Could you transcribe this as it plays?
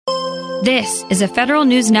This is a Federal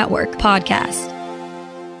News Network podcast.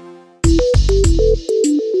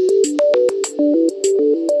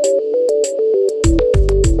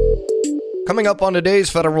 Coming up on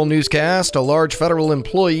today's Federal Newscast, a large federal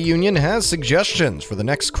employee union has suggestions for the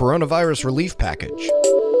next coronavirus relief package.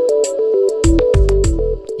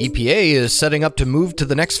 EPA is setting up to move to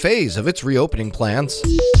the next phase of its reopening plans.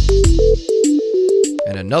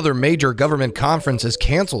 And another major government conference is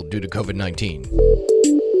canceled due to COVID-19.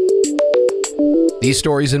 These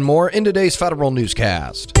stories and more in today's Federal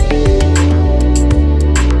Newscast.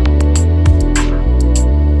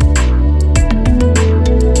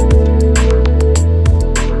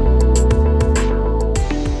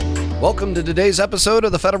 Welcome to today's episode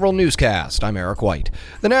of the Federal Newscast. I'm Eric White.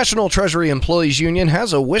 The National Treasury Employees Union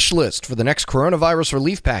has a wish list for the next coronavirus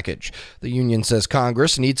relief package. The union says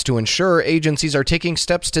Congress needs to ensure agencies are taking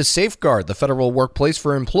steps to safeguard the federal workplace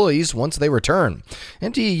for employees once they return.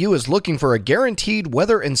 NTEU is looking for a guaranteed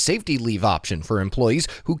weather and safety leave option for employees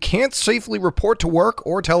who can't safely report to work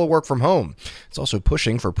or telework from home. It's also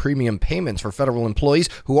pushing for premium payments for federal employees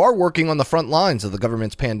who are working on the front lines of the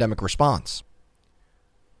government's pandemic response.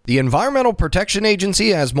 The Environmental Protection Agency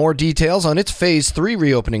has more details on its Phase 3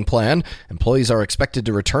 reopening plan. Employees are expected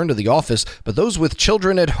to return to the office, but those with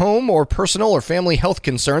children at home or personal or family health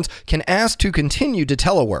concerns can ask to continue to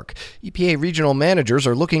telework. EPA regional managers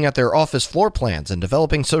are looking at their office floor plans and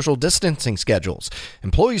developing social distancing schedules.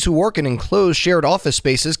 Employees who work in enclosed shared office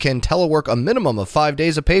spaces can telework a minimum of 5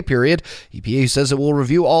 days a pay period. EPA says it will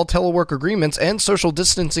review all telework agreements and social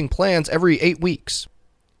distancing plans every 8 weeks.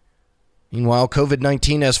 Meanwhile,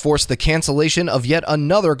 COVID-19 has forced the cancellation of yet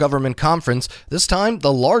another government conference, this time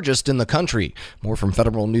the largest in the country. More from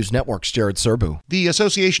Federal News Network's Jared Serbu. The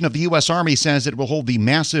Association of the U.S. Army says it will hold the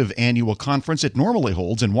massive annual conference it normally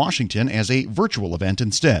holds in Washington as a virtual event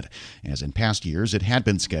instead. As in past years, it had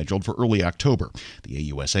been scheduled for early October.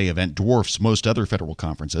 The AUSA event dwarfs most other federal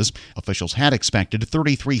conferences. Officials had expected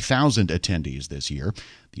 33,000 attendees this year.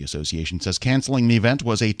 The association says canceling the event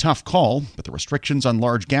was a tough call, but the restrictions on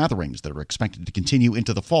large gatherings that are expected to continue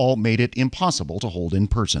into the fall made it impossible to hold in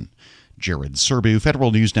person. Jared Serbu,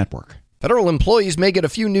 Federal News Network. Federal employees may get a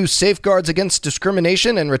few new safeguards against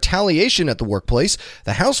discrimination and retaliation at the workplace.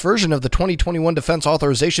 The House version of the 2021 Defense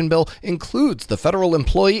Authorization Bill includes the Federal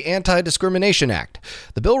Employee Anti-Discrimination Act.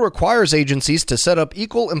 The bill requires agencies to set up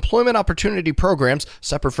equal employment opportunity programs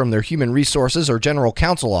separate from their human resources or general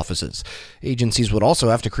counsel offices. Agencies would also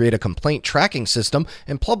have to create a complaint tracking system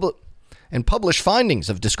and publish findings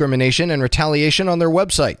of discrimination and retaliation on their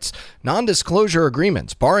websites. Non-disclosure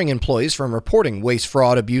agreements barring employees from reporting waste,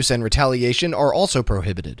 fraud, abuse, and retaliation are also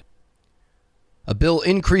prohibited. A bill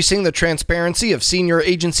increasing the transparency of senior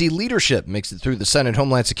agency leadership makes it through the Senate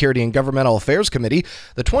Homeland Security and Governmental Affairs Committee.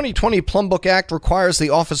 The 2020 Plum Book Act requires the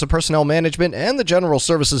Office of Personnel Management and the General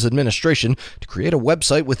Services Administration to create a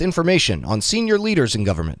website with information on senior leaders in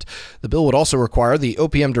government. The bill would also require the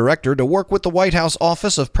OPM director to work with the White House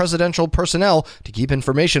Office of Presidential Personnel to keep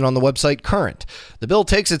information on the website current. The bill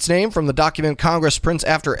takes its name from the document Congress prints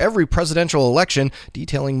after every presidential election,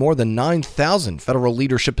 detailing more than 9,000 federal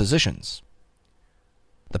leadership positions.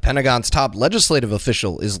 The Pentagon's top legislative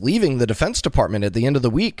official is leaving the Defense Department at the end of the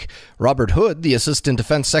week. Robert Hood, the Assistant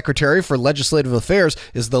Defense Secretary for Legislative Affairs,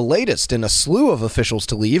 is the latest in a slew of officials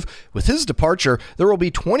to leave. With his departure, there will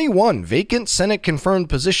be 21 vacant Senate-confirmed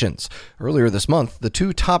positions. Earlier this month, the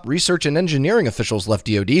two top research and engineering officials left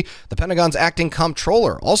DoD. The Pentagon's acting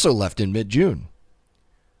comptroller also left in mid-June.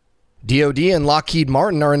 DoD and Lockheed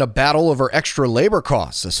Martin are in a battle over extra labor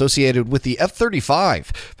costs associated with the F-35.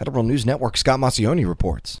 Federal News Network's Scott Maucione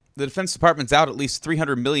reports. The Defense Department's out at least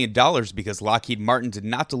 $300 million because Lockheed Martin did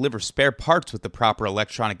not deliver spare parts with the proper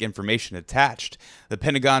electronic information attached. The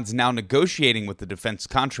Pentagon's now negotiating with the defense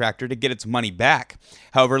contractor to get its money back.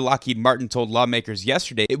 However, Lockheed Martin told lawmakers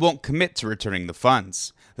yesterday it won't commit to returning the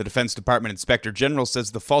funds. The Defense Department Inspector General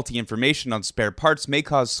says the faulty information on spare parts may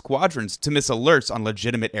cause squadrons to miss alerts on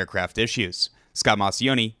legitimate aircraft issues. Scott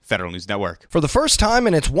Maucione, Federal News Network. For the first time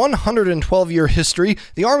in its 112-year history,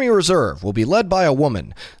 the Army Reserve will be led by a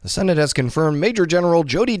woman. The Senate has confirmed Major General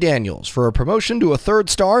Jody Daniels for a promotion to a 3rd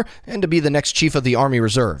star and to be the next Chief of the Army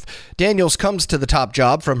Reserve. Daniels comes to the top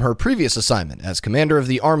job from her previous assignment as commander of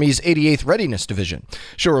the Army's 88th Readiness Division.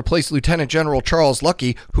 She'll replace Lieutenant General Charles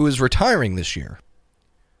Luckey, who is retiring this year.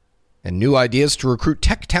 And new ideas to recruit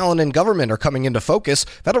tech talent in government are coming into focus.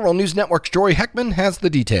 Federal News Network's Jory Heckman has the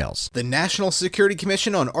details. The National Security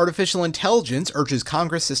Commission on Artificial Intelligence urges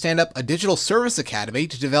Congress to stand up a digital service academy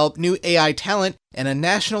to develop new AI talent and a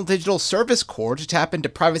National Digital Service Corps to tap into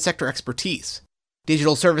private sector expertise.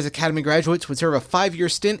 Digital Service Academy graduates would serve a 5-year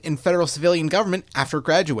stint in federal civilian government after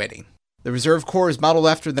graduating. The Reserve Corps is modeled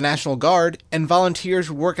after the National Guard, and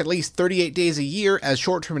volunteers would work at least 38 days a year as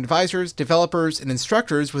short-term advisors, developers, and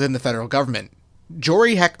instructors within the federal government.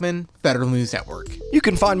 Jory Heckman, Federal News Network. You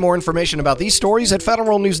can find more information about these stories at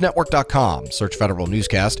federalnewsnetwork.com. Search Federal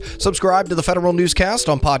Newscast, subscribe to the Federal Newscast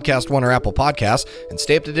on Podcast One or Apple Podcasts, and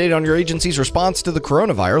stay up to date on your agency's response to the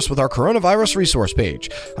coronavirus with our coronavirus resource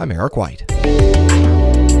page. I'm Eric White.